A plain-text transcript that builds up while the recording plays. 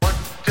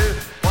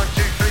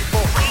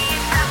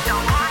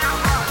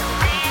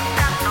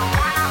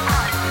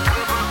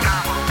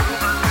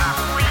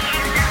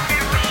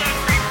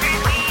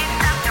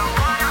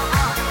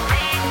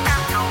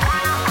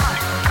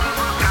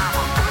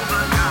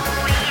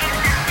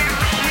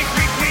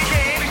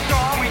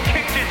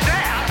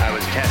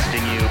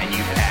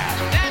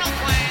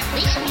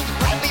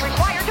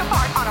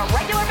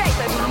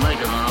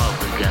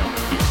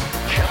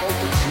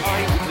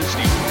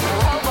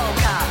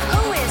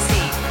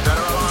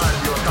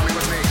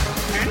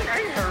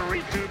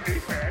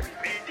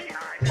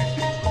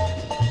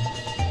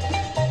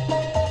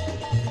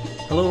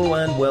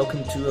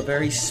welcome to a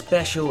very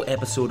special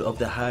episode of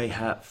the Hi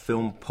Hat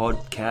Film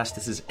Podcast.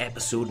 This is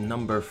episode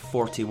number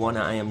 41.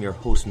 I am your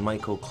host,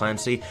 Michael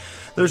Clancy.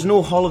 There's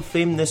no Hall of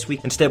Fame this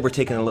week. Instead, we're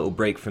taking a little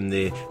break from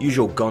the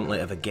usual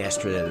gauntlet of a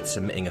guest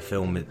submitting a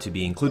film to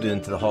be included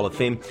into the Hall of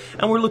Fame,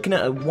 and we're looking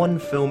at one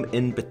film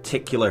in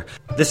particular.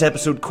 This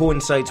episode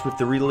coincides with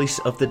the release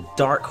of The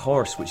Dark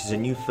Horse, which is a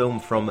new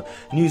film from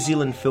New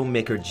Zealand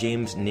filmmaker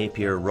James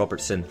Napier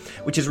Robertson,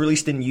 which is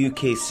released in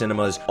UK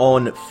cinemas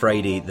on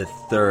Friday the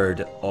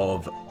 3rd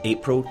of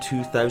April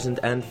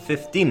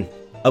 2015.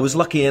 I was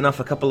lucky enough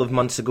a couple of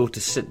months ago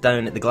to sit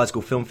down at the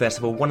Glasgow Film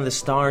Festival. One of the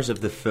stars of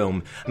the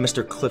film,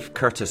 Mr. Cliff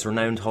Curtis,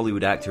 renowned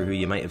Hollywood actor who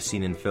you might have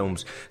seen in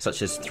films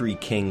such as Three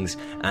Kings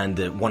and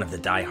one of the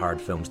Die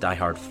Hard films, Die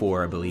Hard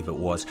 4 I believe it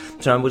was.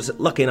 So I was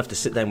lucky enough to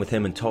sit down with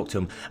him and talk to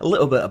him a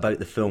little bit about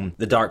the film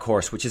The Dark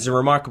Horse, which is a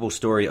remarkable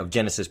story of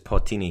Genesis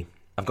Potini.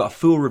 I've got a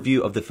full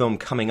review of the film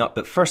coming up,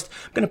 but first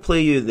I'm going to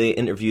play you the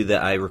interview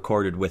that I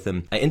recorded with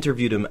him. I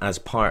interviewed him as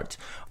part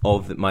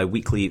of my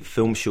weekly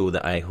film show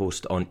that I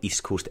host on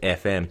East Coast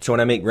FM. So when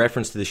I make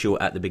reference to the show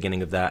at the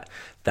beginning of that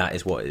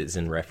is what it is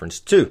in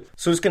reference to.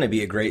 So it's going to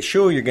be a great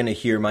show. You're going to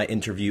hear my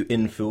interview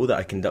in full that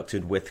I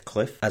conducted with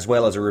Cliff, as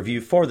well as a review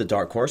for The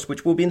Dark Horse,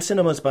 which will be in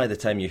cinemas by the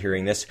time you're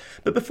hearing this.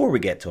 But before we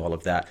get to all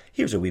of that,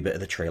 here's a wee bit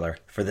of the trailer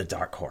for The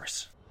Dark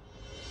Horse.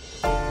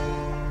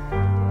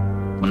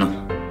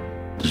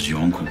 This is your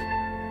uncle.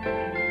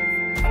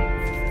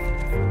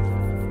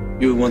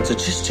 You were once a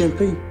chess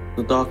champion,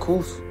 the Dark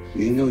Horse.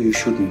 You know you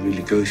shouldn't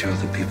really go to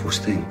other people's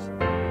things.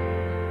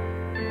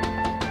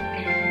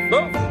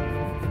 No.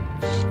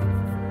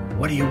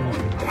 What do you want?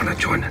 I want to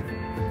join it.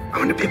 I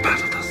want to be a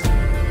part of this.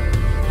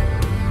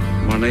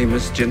 My name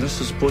is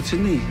Genesis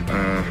Potini,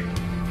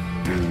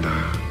 and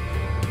I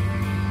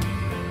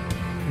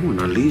want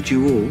to lead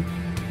you all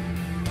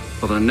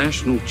for the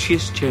National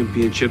Chess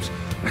Championships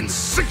in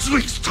 6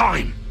 weeks'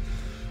 time.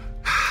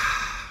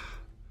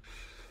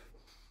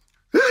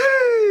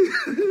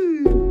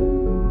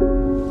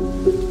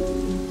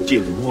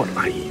 Jim, what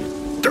are you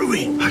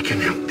doing? I can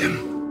help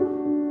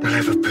them. They'll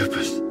have a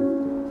purpose.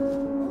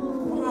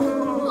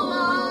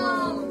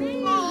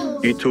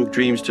 You talk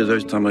dreams to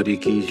those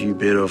tamarikis, you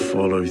better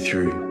follow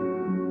through.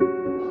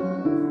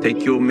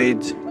 Take your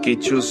meds,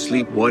 get your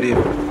sleep,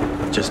 whatever.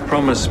 Just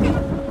promise me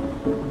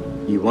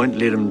you won't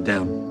let them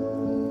down.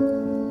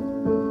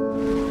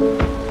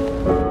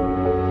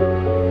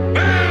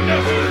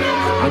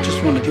 I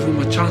just want to give them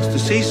a chance to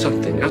say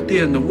something out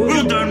there in the world.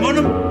 You don't want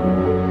them?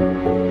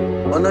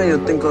 I know you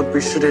think I'd be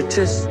shit at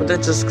chess, but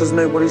that's just because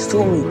nobody's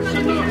taught me.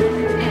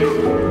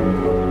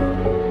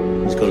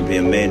 He's got to be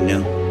a man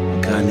now.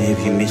 I can't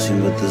have you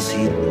messing with this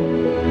head.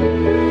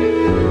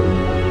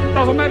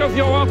 Doesn't matter if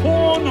you're a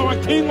pawn or a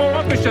king or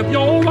a bishop,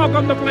 you're all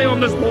welcome to play on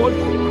this board.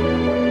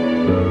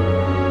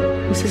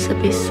 This is the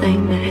best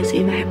thing that has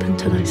ever happened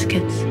to those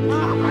kids. Go,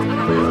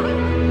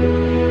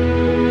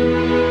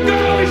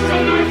 it's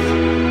so nice!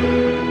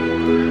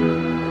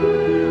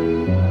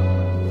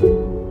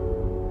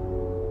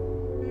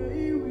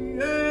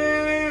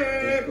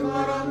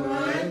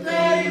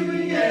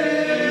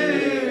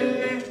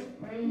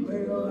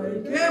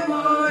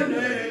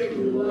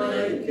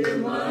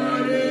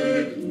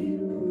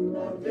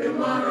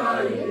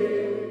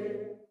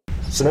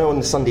 So now on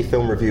the Sunday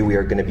Film Review we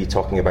are going to be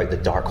talking about The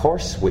Dark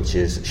Horse, which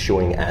is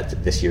showing at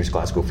this year's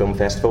Glasgow Film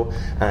Festival,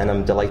 and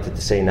I'm delighted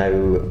to say now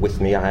with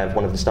me I have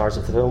one of the stars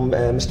of the film,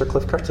 Mr.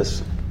 Cliff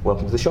Curtis.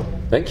 Welcome to the show.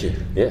 Thank you,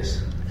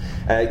 yes.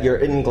 You're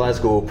in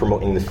Glasgow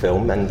promoting the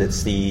film, and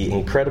it's the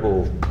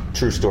incredible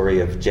true story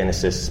of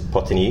Genesis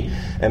Potini.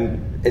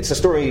 It's a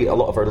story a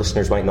lot of our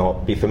listeners might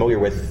not be familiar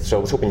with, so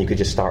I was hoping you could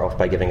just start off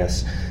by giving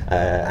us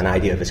an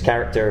idea of his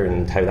character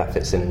and how that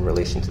fits in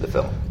relation to the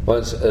film. Well,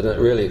 it's a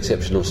really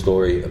exceptional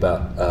story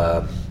about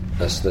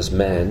this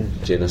man,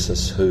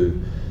 Genesis, who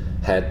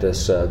had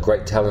this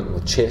great talent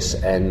with chess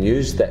and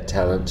used that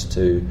talent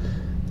to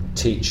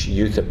teach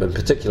youth, in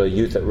particular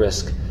youth at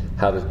risk,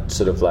 how to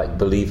sort of like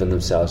believe in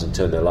themselves and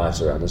turn their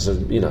lives around. It's a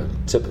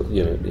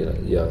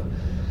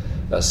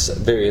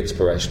very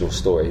inspirational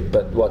story.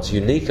 But what's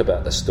unique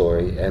about the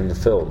story and the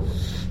film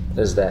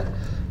is that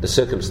the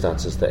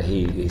circumstances that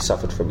he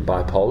suffered from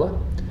bipolar.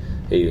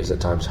 He was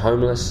at times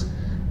homeless,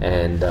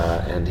 and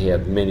he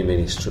had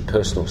many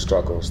personal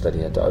struggles that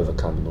he had to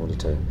overcome in order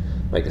to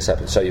make this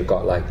happen. So you've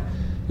got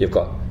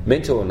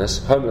mental illness,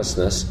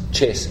 homelessness,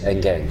 chess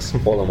and gangs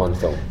all in one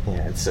film.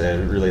 Yeah, it's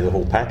really the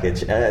whole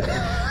package.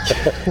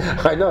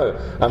 I know.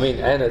 I mean,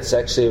 and it's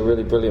actually a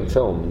really brilliant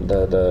film.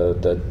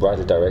 The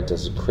writer-director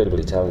is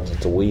incredibly talented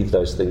to weave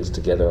those things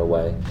together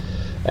away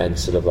and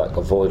sort of like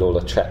avoid all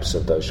the traps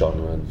of those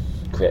genres and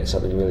create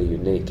something really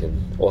unique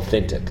and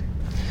authentic.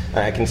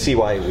 I can see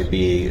why it would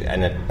be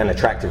an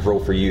attractive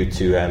role for you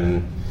to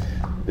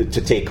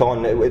take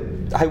on.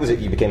 How was it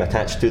you became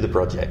attached to the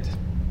project?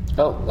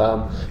 I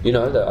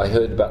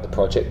heard about the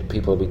project.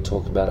 People have been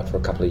talking about it for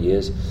a couple of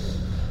years.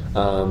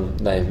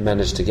 They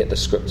managed to get the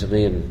script to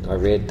me, and I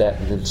read that.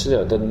 And it's,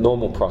 the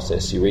normal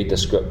process: you read the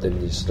script, then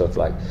you sort of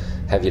like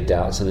have your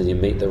doubts, and then you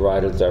meet the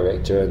writer, the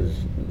director, and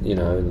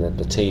and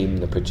the team,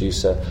 the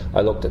producer.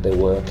 I looked at their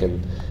work,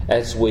 and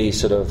as we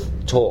sort of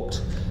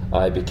talked,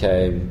 I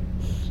became,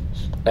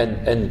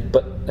 and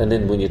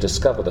then when you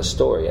discover the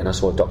story, and I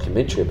saw a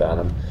documentary about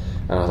him,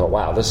 and I thought,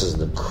 wow, this is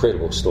an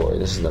incredible story.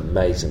 This is an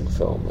amazing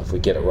film. If we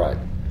get it right,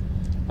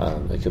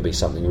 it could be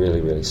something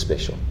really, really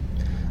special.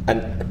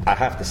 And I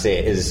have to say,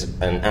 it is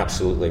an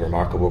absolutely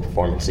remarkable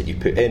performance that you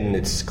put in.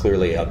 It's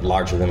clearly a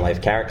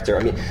larger-than-life character.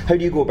 I mean, how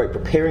do you go about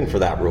preparing for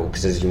that role?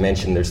 Because as you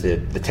mentioned, there's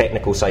the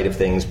technical side of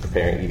things,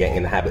 preparing, getting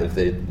in the habit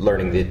of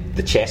learning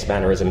the chess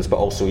mannerisms, but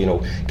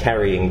also,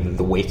 carrying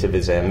the weight of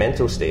his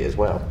mental state as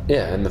well.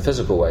 Yeah, and the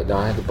physical weight. Now,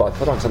 I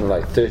put on something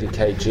like 30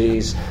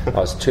 kgs. I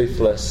was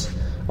toothless.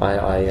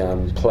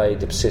 I played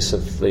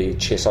obsessively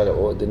chess. I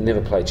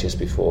never played chess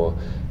before.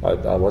 I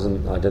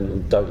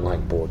don't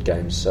like board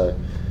games, so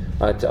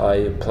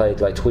I played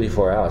like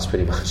 24 hours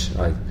pretty much.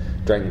 I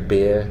drank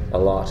beer a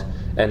lot,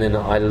 and then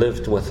I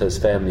lived with his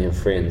family and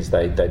friends.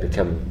 They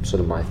become sort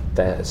of my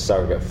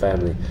surrogate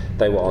family.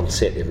 They were on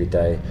set every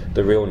day.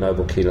 The real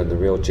Noble Keelan, the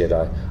real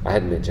Jedi. I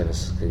hadn't met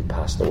Genesis, he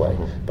passed away,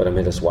 but I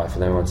met his wife,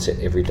 and they were on set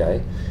every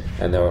day,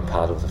 and they were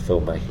part of the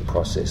filmmaking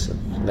process.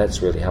 And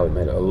that's really how we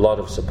made it. A lot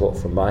of support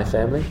from my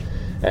family,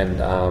 and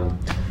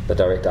the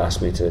director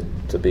asked me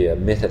to be a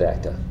method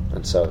actor,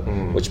 and so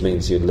which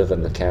means you live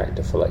in the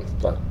character for like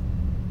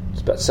it's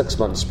about 6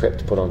 months prep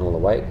to put on all the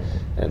weight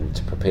and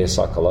to prepare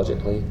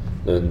psychologically,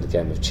 learn the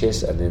game of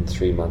chess, and then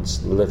 3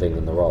 months living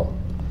in the role,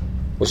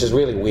 which is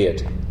really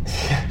weird.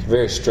 It's a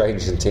very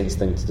strange, intense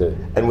thing to do.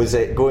 And was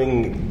it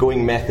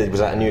going method?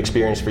 Was that a new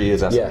experience for you? Is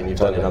that something you've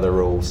done in other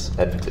roles?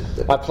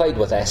 I played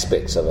with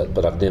aspects of it,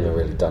 but I've never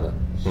really done it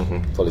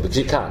fully, because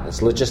you can't. It's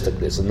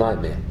logistically, it's a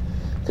nightmare,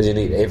 because you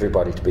need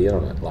everybody to be in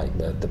on it, like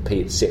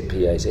the set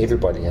PAs.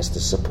 Everybody has to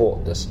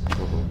support this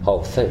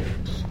whole thing.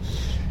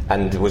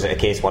 And was it a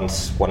case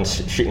once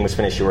shooting was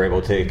finished, you were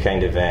able to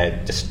kind of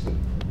just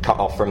cut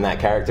off from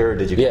that character, or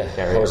did you?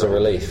 Yeah, it was a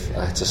relief.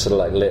 I had to sort of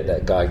like let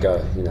that guy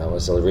go. It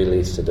was a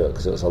relief to do it,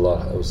 because it was a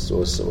lot. It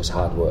was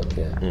hard work.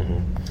 Yeah,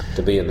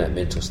 to be in that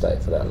mental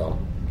state for that long,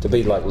 to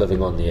be like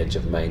living on the edge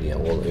of mania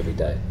every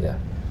day. Yeah,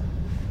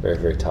 very,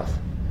 very tough.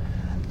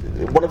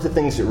 One of the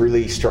things that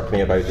really struck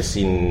me about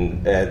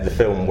the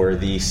film, were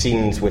the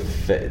scenes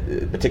with,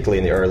 particularly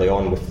in the early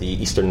on, with the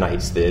Eastern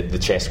Knights, the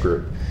chess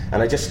group.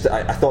 And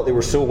I thought they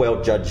were so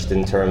well judged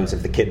in terms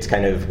of the kids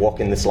kind of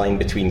walking this line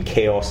between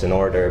chaos and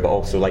order, but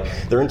also like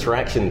their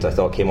interactions, I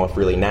thought, came off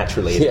really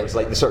naturally. There was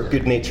like the sort of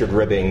good-natured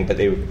ribbing, but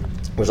there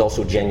was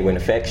also genuine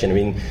affection. I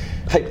mean,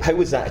 how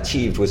was that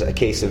achieved? Was it a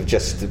case of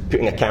just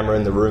putting a camera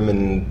in the room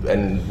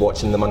and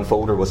watching them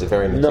unfold, or was it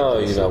very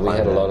meticulous? No, we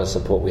had a lot of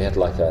support. We had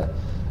like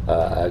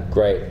a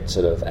great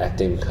sort of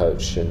acting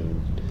coach and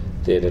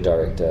theatre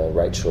director,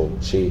 Rachel.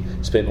 She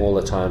spent all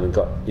the time and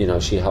got,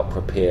 she helped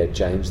prepare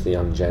James, the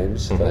young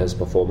James, for his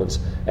performance,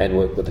 and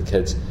worked with the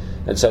kids.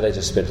 And so they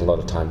just spent a lot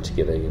of time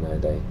together,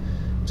 they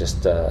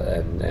just,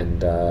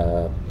 and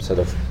sort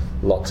of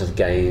lots of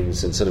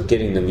games and sort of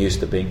getting them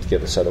used to being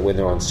together, so that when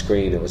they're on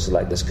screen it was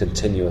like this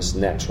continuous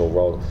natural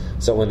role.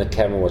 So when the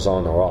camera was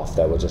on or off,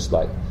 they were just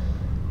like,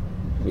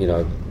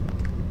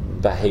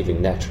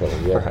 behaving naturally.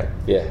 Yeah. Right.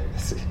 Yeah.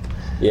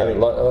 Yeah,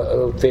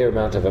 a fair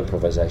amount of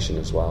improvisation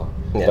as well,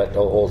 but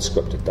all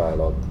scripted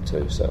dialogue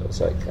too. So it's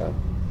like,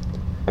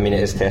 it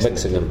is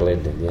mixing and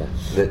blending. Yeah,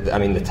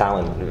 the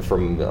talent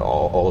from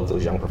all of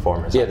those young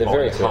performers. Yeah, they're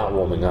very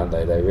heartwarming, aren't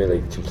they? They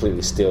really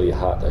completely steal your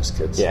heart, those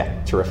kids. Yeah,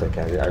 terrific.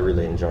 I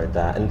really enjoyed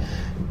that. And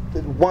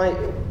why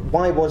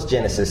was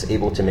Genesis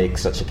able to make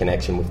such a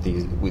connection with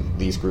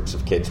these groups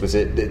of kids? Was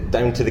it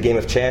down to the game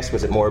of chess?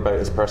 Was it more about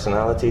his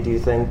personality, do you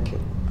think?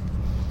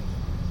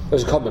 It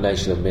was a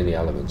combination of many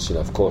elements.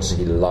 Of course,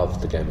 he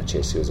loved the game of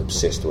chess. He was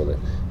obsessed with it.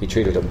 He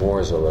treated it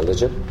more as a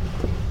religion.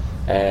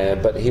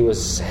 But he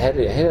had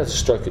a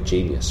stroke of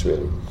genius,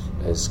 really,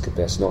 his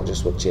capacity, not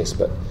just with chess,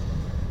 but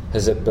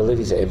his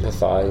ability to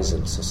empathise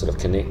and to sort of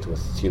connect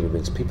with human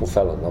beings. People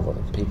fell in love with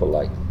him. People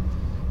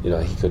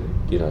he could,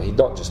 he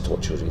not just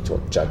taught children, he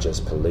taught judges,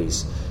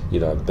 police,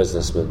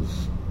 businessmen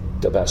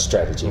about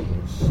strategy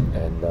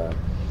and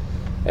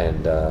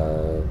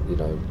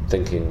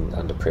thinking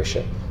under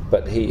pressure.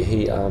 But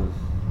he had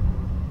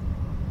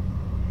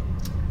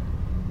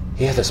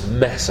this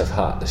massive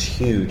heart, this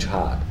huge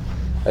heart.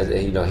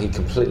 He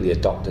completely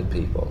adopted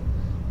people,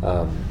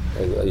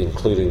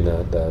 including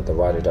the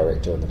writer,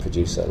 director, and the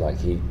producer. Like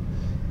he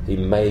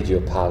made you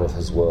a part of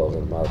his world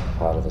and a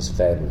part of his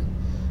family.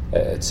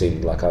 It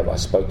seemed like I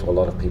spoke to a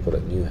lot of people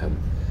that knew him,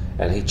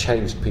 and he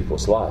changed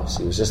people's lives.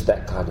 He was just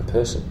that kind of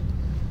person.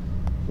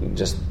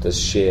 Just this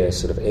sheer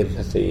sort of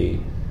empathy.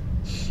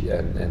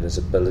 And his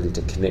ability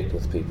to connect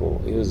with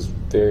people. He was a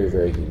very,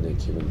 very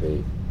unique human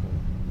being.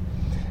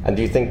 And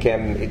do you think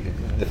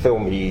the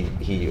film,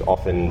 he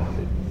often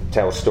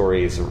tells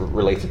stories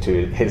related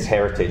to his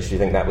heritage? Do you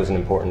think that was an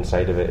important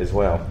side of it as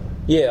well?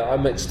 Yeah, I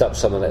mixed up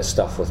some of that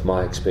stuff with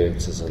my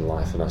experiences in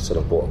life, and I sort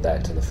of brought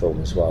that to the film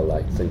as well,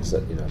 like things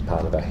that,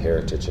 part of our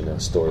heritage and our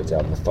stories,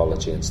 our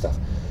mythology and stuff.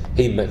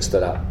 he mixed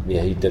it up.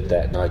 Yeah, he did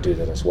that, and I do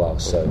that as well.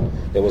 So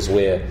it was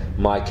where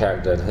my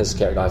character and his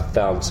character, I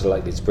found sort of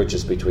like these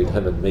bridges between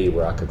him and me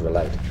where I could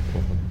relate.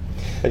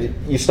 And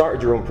you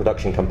started your own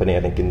production company,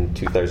 I think, in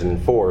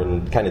 2004,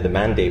 and kind of the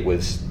mandate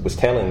was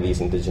telling these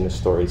Indigenous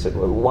stories.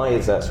 Why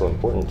is that so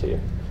important to you?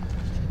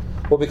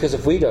 Well, because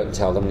if we don't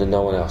tell them, then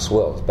no one else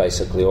will,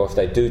 basically. Or if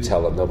they do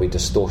tell them, there'll be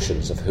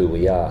distortions of who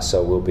we are.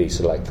 So we'll be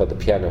sort of like, for The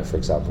Piano, for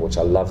example, which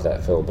I love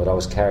that film, but I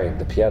was carrying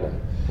the piano.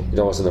 You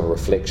know, it wasn't a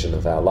reflection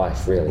of our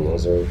life, really. It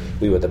was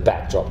we were the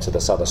backdrop to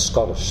this other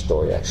Scottish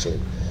story, actually.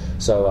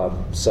 So,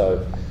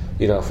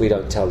 you know, if we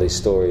don't tell these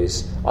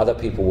stories, other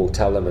people will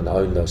tell them and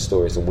own those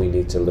stories, and we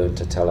need to learn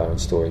to tell our own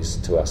stories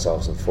to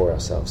ourselves and for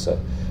ourselves. So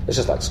it's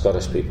just like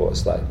Scottish people.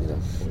 It's like, you know,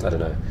 I don't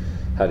know,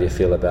 how do you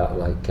feel about,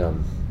 like,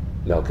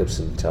 Mel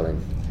Gibson telling,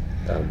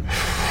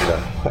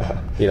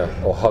 you know,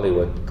 or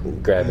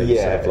Hollywood grabbing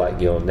sort of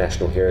like your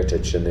national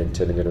heritage and then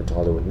turning it into a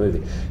Hollywood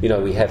movie. You know,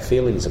 we have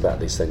feelings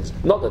about these things.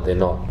 Not that they're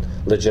not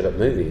legitimate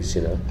movies,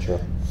 you know. Sure.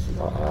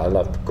 I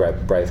loved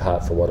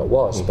Braveheart for what it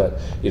was, but,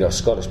 you know,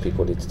 Scottish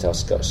people need to tell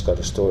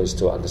Scottish stories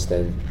to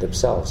understand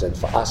themselves and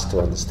for us to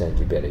understand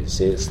you better. You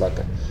see, it's like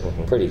a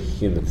pretty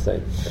human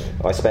thing.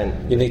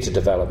 You need to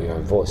develop your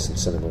own voice in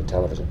cinema and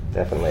television.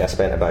 Definitely. I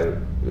spent about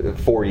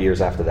 4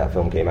 years after that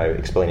film came out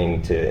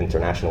explaining to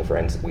international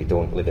friends that we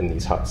don't live in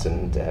these huts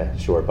and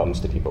show our bums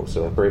to people.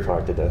 So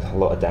Braveheart did a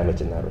lot of damage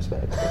in that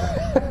respect.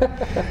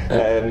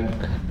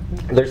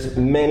 There's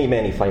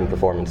many fine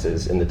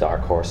performances in The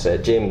Dark Horse.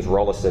 James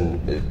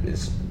Rollison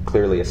is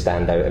clearly a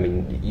standout. I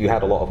mean, you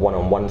had a lot of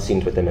one-on-one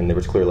scenes with him, and there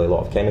was clearly a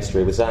lot of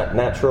chemistry. Was that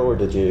natural, or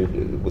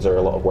was there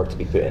a lot of work to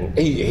be put in?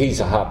 He's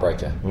a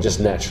heartbreaker, just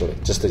naturally,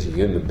 just as a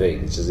human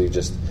being. You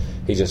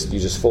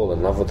just fall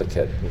in love with the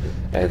kid,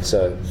 and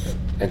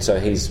so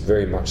he's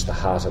very much the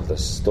heart of the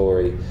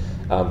story.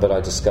 But I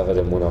discovered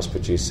him when I was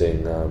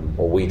producing,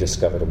 or we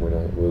discovered him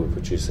when we were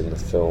producing the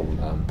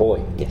film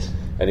Boy. Yes.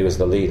 And he was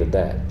the lead of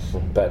that.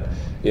 But,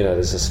 you know,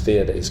 there's this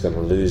fear that he's going to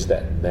lose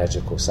that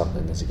magic or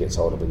something as he gets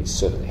older, but he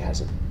certainly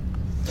hasn't.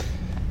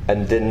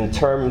 And in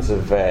terms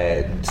of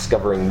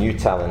discovering new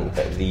talent,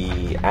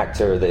 the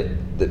actor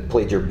that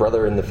played your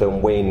brother in the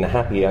film, Wayne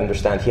Happy, I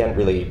understand he hadn't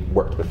really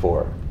worked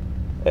before.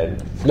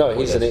 No,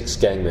 he's an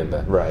ex-gang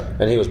member. Right.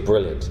 And he was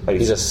brilliant.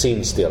 He's a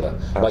scene stealer.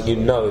 Absolutely. Like, you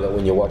know that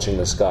when you're watching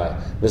this guy,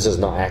 this is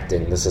not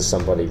acting, this is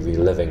somebody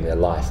reliving their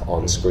life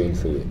on screen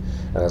for you.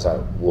 And I was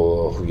like,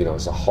 whoa, you know,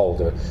 it's a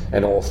whole,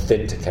 and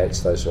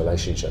authenticates those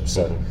relationships.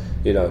 So,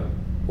 you know,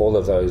 all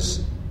of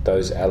those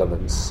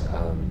elements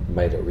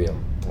made it real.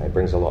 It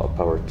brings a lot of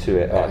power to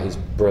it. Oh, he's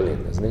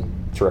brilliant, isn't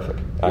he? Terrific.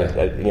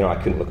 Yeah. I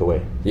couldn't look away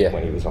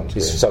when he was on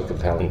screen. He's so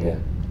compelling, yeah.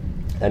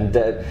 And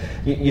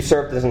you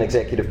served as an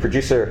executive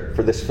producer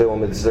for this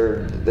film. Is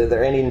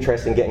there any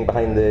interest in getting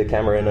behind the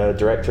camera in a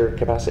director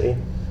capacity?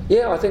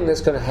 Yeah, I think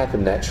that's going to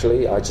happen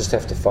naturally. I just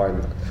have to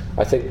find...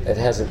 I think it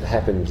hasn't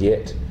happened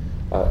yet.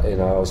 I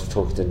was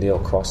talking to Neil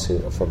Cross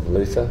from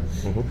Luther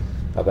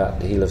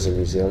about... He lives in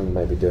New Zealand,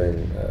 maybe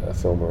doing a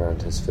film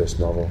around his first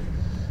novel.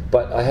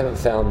 But I haven't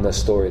found the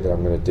story that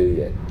I'm going to do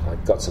yet.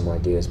 I've got some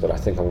ideas, but I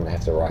think I'm going to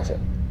have to write it.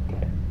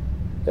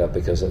 Yeah,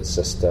 because it's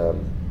just...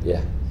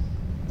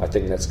 I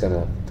think that's going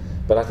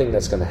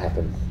to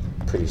happen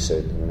pretty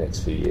soon in the next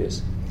few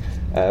years.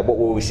 What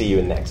will we see you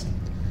in next?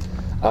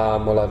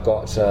 Well, I've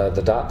got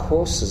The Dark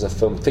Horse as a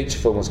feature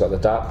film. Has got The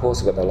Dark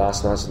Horse. I've got The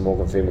Last Nights with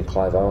Morgan Freeman,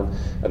 Clive Owen,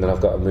 and then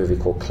I've got a movie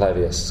called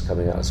Clavius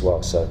coming out as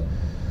well. So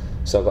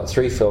I've got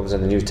 3 films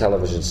and a new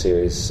television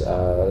series,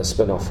 a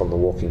spin-off from The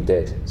Walking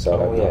Dead. So I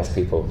don't know if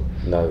people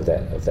know of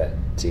that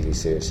TV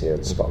series here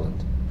in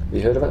Scotland. Have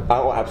you heard of it?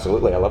 Oh,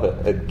 absolutely. I love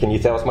it. Can you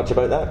tell us much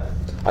about that?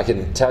 I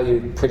can tell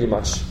you pretty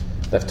much.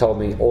 They've told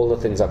me all the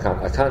things I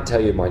can't. I can't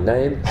tell you my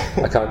name.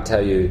 I can't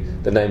tell you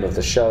the name of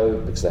the show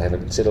because they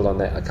haven't settled on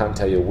that. I can't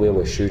tell you where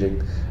we're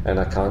shooting, and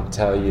I can't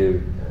tell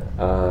you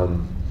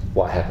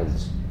what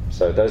happens.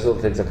 So those are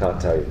the things I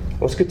can't tell you.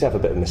 Well, it's good to have a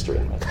bit of mystery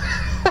in mind.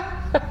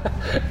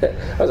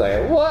 I was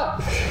like,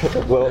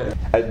 what? Well,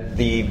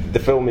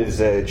 the film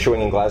is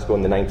showing in Glasgow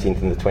on the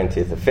 19th and the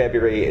 20th of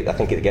February. I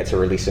think it gets a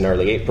release in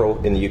early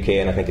April in the UK,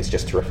 and I think it's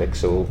just terrific.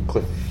 So,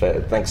 Cliff,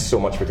 thanks so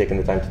much for taking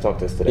the time to talk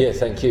to us today. Yeah,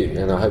 thank you,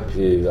 and I hope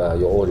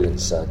your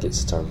audience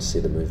gets the time to see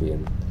the movie.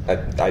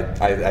 And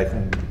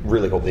I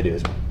really hope they do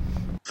as well.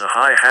 The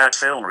Hi-Hat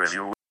Film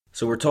Review.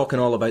 So we're talking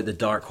all about The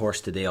Dark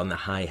Horse today on the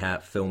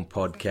Hi-Hat Film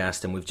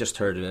Podcast, and we've just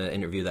heard an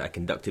interview that I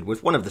conducted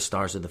with one of the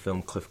stars of the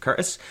film, Cliff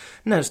Curtis.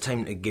 Now it's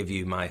time to give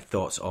you my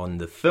thoughts on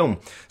the film.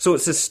 So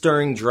it's a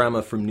stirring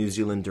drama from New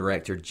Zealand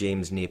director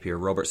James Napier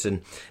Robertson.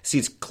 It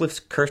sees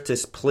Cliff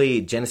Curtis play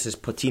Genesis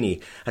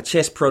Potini, a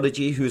chess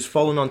prodigy who's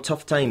fallen on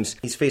tough times.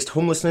 He's faced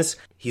homelessness.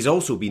 He's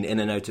also been in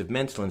and out of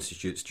mental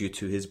institutes due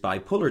to his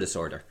bipolar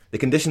disorder. The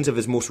conditions of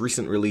his most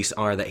recent release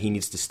are that he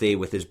needs to stay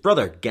with his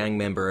brother, gang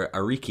member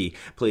Ariki,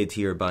 played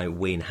here by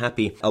Wayne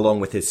Happy,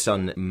 along with his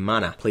son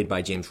Mana, played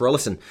by James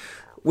Rollison.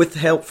 With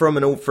help from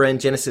an old friend,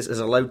 Genesis is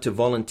allowed to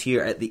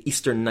volunteer at the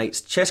Eastern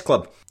Knights Chess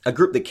Club, a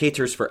group that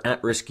caters for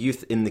at-risk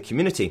youth in the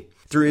community.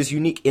 Through his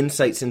unique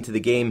insights into the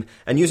game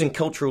and using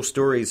cultural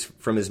stories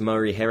from his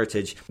Maori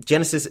heritage,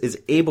 Genesis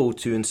is able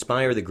to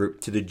inspire the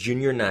group to the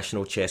Junior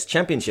National Chess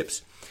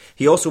Championships.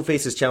 He also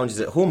faces challenges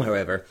at home,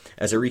 however,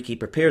 as Ariki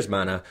prepares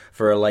Mana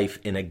for a life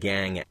in a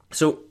gang.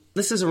 So,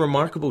 this is a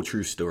remarkable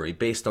true story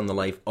based on the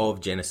life of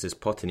Genesis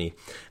Potini.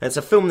 And it's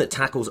a film that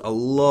tackles a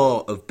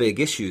lot of big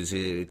issues,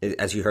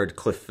 as you heard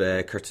Cliff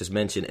Curtis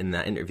mention in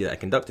that interview that I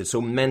conducted. So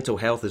mental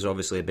health is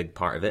obviously a big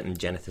part of it, and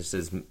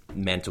Genesis's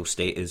mental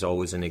state is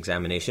always an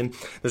examination.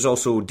 There's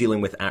also dealing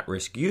with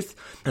at-risk youth,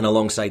 and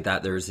alongside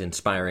that there's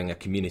inspiring a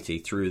community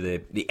through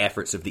the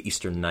efforts of the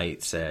Eastern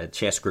Knights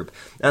chess group.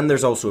 And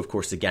there's also, of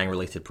course, the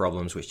gang-related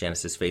problems which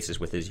Genesis faces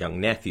with his young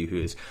nephew,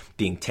 who is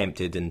being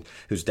tempted and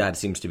whose dad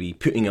seems to be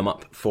putting him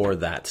up for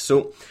that.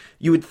 So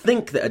you would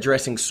think that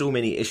addressing so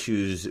many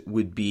issues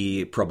would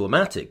be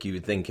problematic. You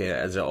would think,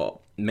 as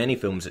many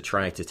films that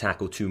try to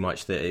tackle too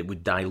much, that it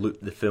would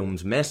dilute the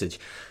film's message.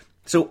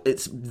 So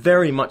it's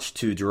very much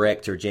to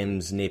director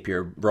James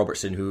Napier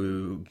Robertson,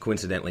 who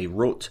coincidentally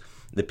wrote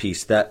the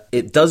piece, that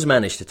it does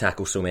manage to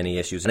tackle so many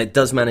issues, and it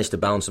does manage to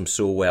balance them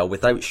so well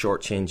without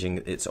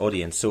shortchanging its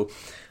audience. So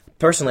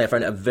personally, I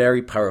find it a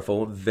very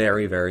powerful,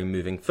 very, very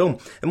moving film.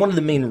 And one of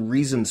the main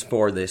reasons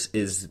for this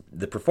is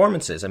the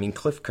performances. I mean,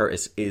 Cliff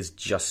Curtis is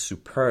just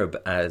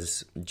superb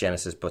as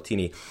Genesis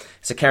Potini.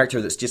 It's a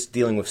character that's just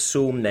dealing with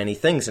so many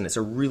things, and it's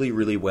a really,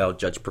 really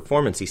well-judged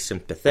performance. He's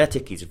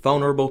sympathetic, he's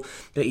vulnerable,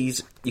 but you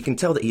can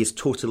tell that he is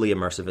totally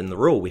immersive in the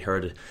role. We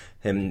heard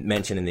him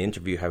mention in the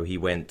interview how he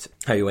went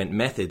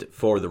method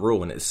for the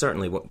role, and it's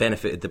certainly what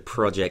benefited the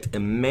project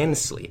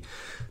immensely.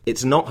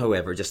 It's not,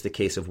 however, just a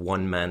case of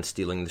one man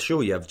stealing the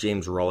show. You have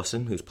James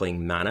Rollison, who's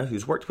playing Mana,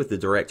 who's worked with the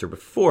director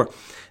before,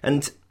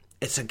 and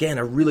it's, again,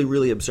 a really,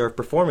 really observed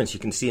performance. You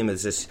can see him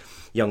as this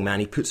young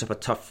man. He puts up a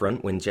tough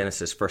front when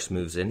Genesis first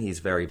moves in. He's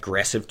very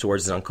aggressive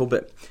towards his uncle,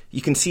 but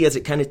you can see as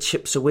it kind of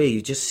chips away,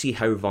 you just see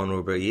how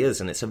vulnerable he is,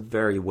 and it's a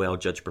very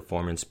well-judged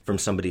performance from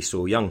somebody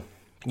so young.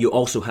 You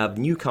also have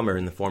newcomer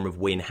in the form of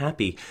Wayne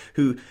Happy,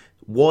 who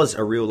was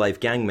a real-life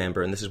gang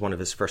member, and this is one of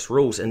his first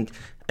roles. And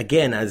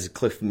again, as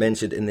Cliff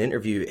mentioned in the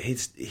interview,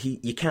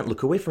 you can't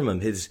look away from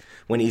him.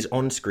 When he's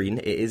on screen,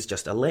 it is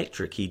just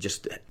electric. He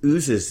just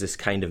oozes this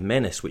kind of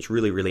menace, which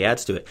really, really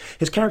adds to it.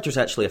 His character's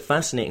actually a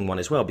fascinating one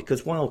as well,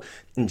 because while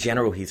in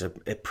general he's a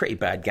pretty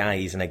bad guy,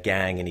 he's in a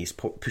gang and he's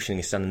pushing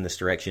his son in this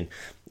direction,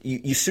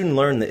 you soon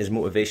learn that his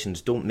motivations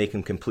don't make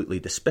him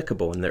completely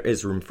despicable, and there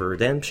is room for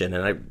redemption.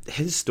 And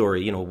his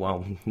story,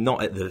 while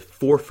not at the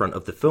forefront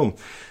of the film,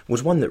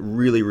 was one that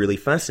really, really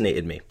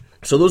fascinated me.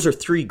 So those are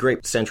three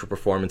great central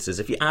performances.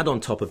 If you add on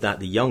top of that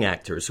the young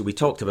actors, who we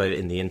talked about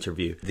in the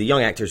interview, the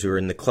young actors who are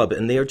in the club,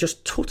 and they are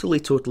just totally,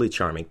 totally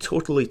charming,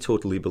 totally,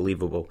 totally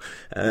believable.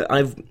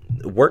 I've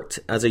worked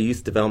as a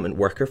youth development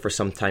worker for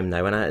some time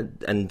now,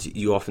 and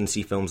you often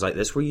see films like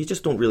this where you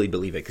just don't really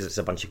believe it because it's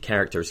a bunch of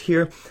characters.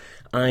 Here,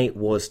 I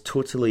was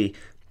totally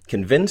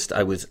convinced.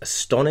 I was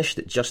astonished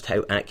at just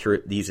how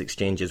accurate these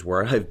exchanges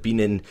were. I've been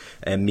in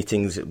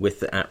meetings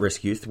with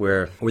at-risk youth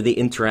where the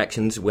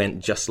interactions went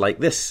just like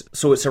this.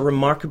 So it's a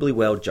remarkably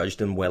well-judged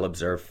and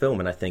well-observed film,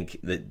 and I think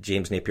that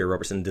James Napier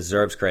Robertson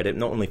deserves credit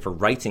not only for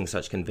writing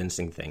such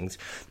convincing things,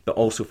 but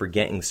also for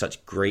getting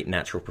such great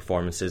natural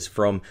performances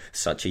from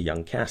such a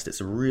young cast.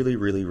 It's really,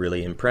 really,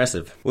 really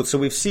impressive. Well, so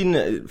we've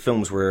seen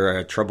films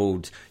where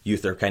troubled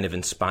youth are kind of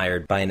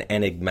inspired by an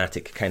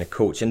enigmatic kind of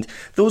coach, and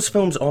those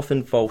films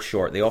often fall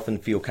short. They often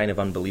feel kind of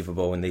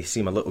unbelievable, and they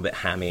seem a little bit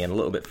hammy and a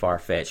little bit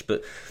far-fetched,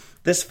 but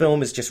this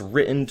film is just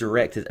written,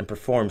 directed, and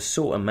performed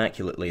so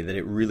immaculately that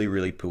it really,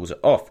 really pulls it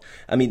off.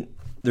 I mean,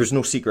 there's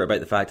no secret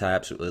about the fact I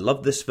absolutely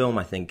love this film.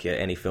 I think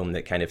any film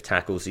that kind of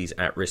tackles these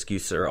at-risk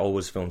youths are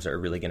always films that are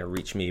really going to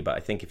reach me, but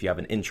I think if you have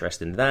an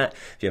interest in that,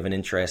 if you have an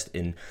interest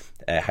in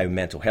how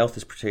mental health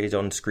is portrayed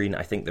on screen,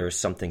 I think there is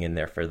something in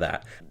there for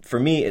that. For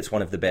me, it's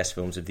one of the best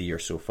films of the year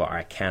so far.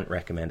 I can't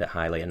recommend it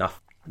highly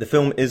enough. The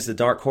film is The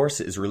Dark Horse.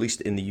 It is released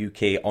in the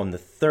UK on the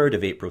 3rd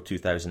of April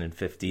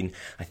 2015.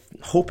 I'm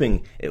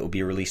hoping it will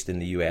be released in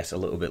the US a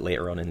little bit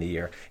later on in the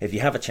year. If you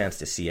have a chance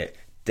to see it,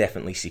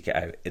 definitely seek it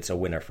out. It's a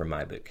winner from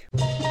my book.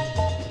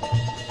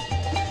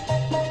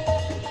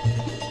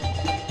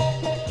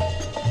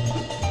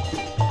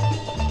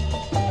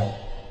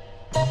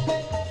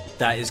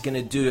 That is going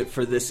to do it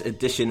for this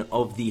edition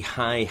of the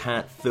Hi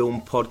Hat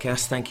Film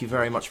Podcast. Thank you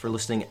very much for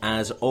listening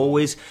as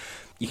always.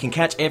 You can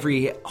catch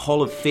every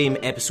Hall of Fame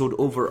episode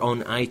over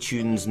on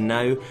iTunes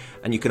now,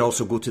 and you can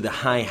also go to the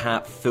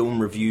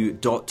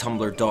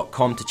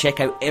hihatfilmreview.tumblr.com to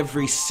check out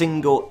every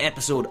single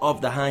episode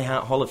of the Hi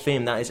Hat Hall of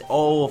Fame. That is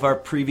all of our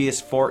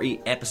previous 40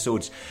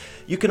 episodes.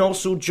 You can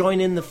also join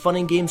in the fun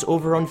and games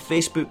over on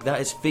Facebook. That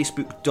is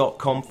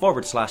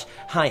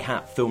facebook.com/Hi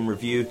Hat Film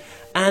Review.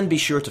 And be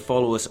sure to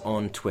follow us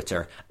on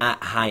Twitter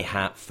at Hi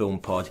Hat Film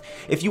Pod.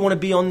 If you want to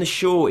be on the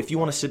show, if you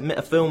want to submit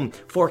a film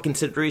for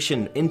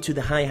consideration into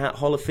the Hi Hat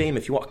Hall of Fame,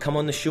 if you want to come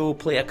on the show,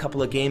 play a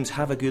couple of games,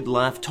 have a good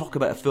laugh, talk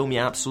about a film you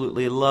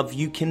absolutely love,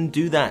 you can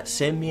do that.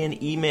 Send me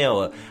an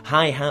email at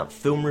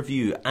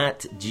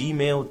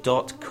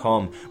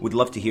hihatfilmreview@gmail.com. We'd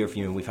love to hear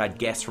from you. We've had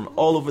guests from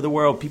all over the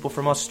world, people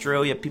from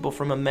Australia, people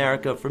from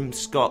America, from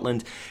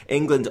Scotland,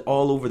 England,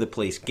 all over the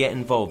place. Get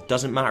involved.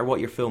 Doesn't matter what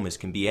your film is.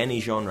 Can be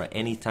any genre,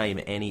 any time,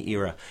 any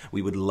era.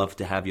 We would love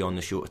to have you on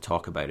the show to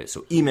talk about it.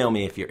 So email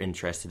me if you're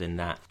interested in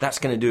that. That's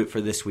going to do it for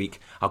this week.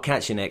 I'll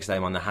catch you next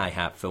time on the Hi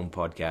Hat Film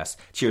Podcast.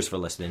 Cheers for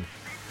listening.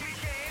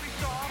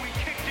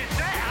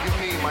 Give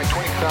me my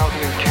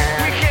 20,000 in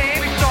cash. We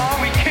came, we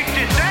saw, we kicked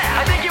his ass.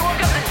 I think you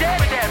woke up the dead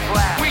with that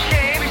blast. We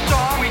came, we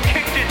saw, we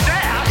kicked his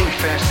ass. Think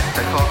fast,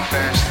 I talk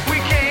fast. We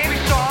came, we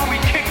saw, we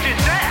kicked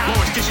his ass.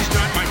 Boys, this is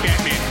not my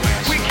Batman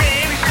class. We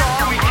came, we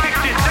saw, we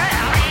kicked his ass.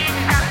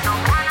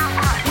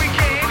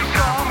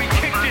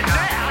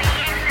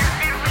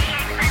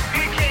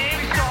 We came,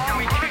 we saw,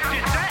 we kicked his ass. We came, we saw, we kicked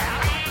his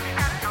ass.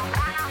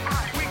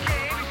 We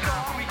came, we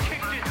saw, we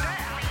kicked his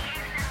ass.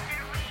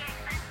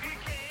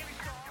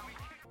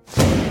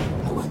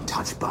 I won't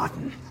touch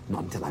Barton,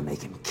 not until I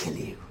make him kill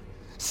you.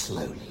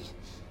 Slowly,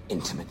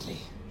 intimately,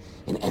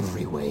 in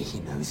every way he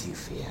knows you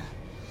fear.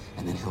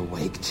 And then he'll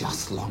wake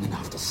just long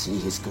enough to see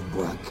his good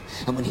work.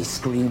 And when he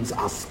screams,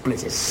 I'll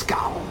split his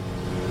skull.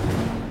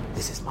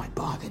 This is my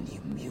bargain, you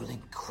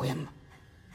mewling quim.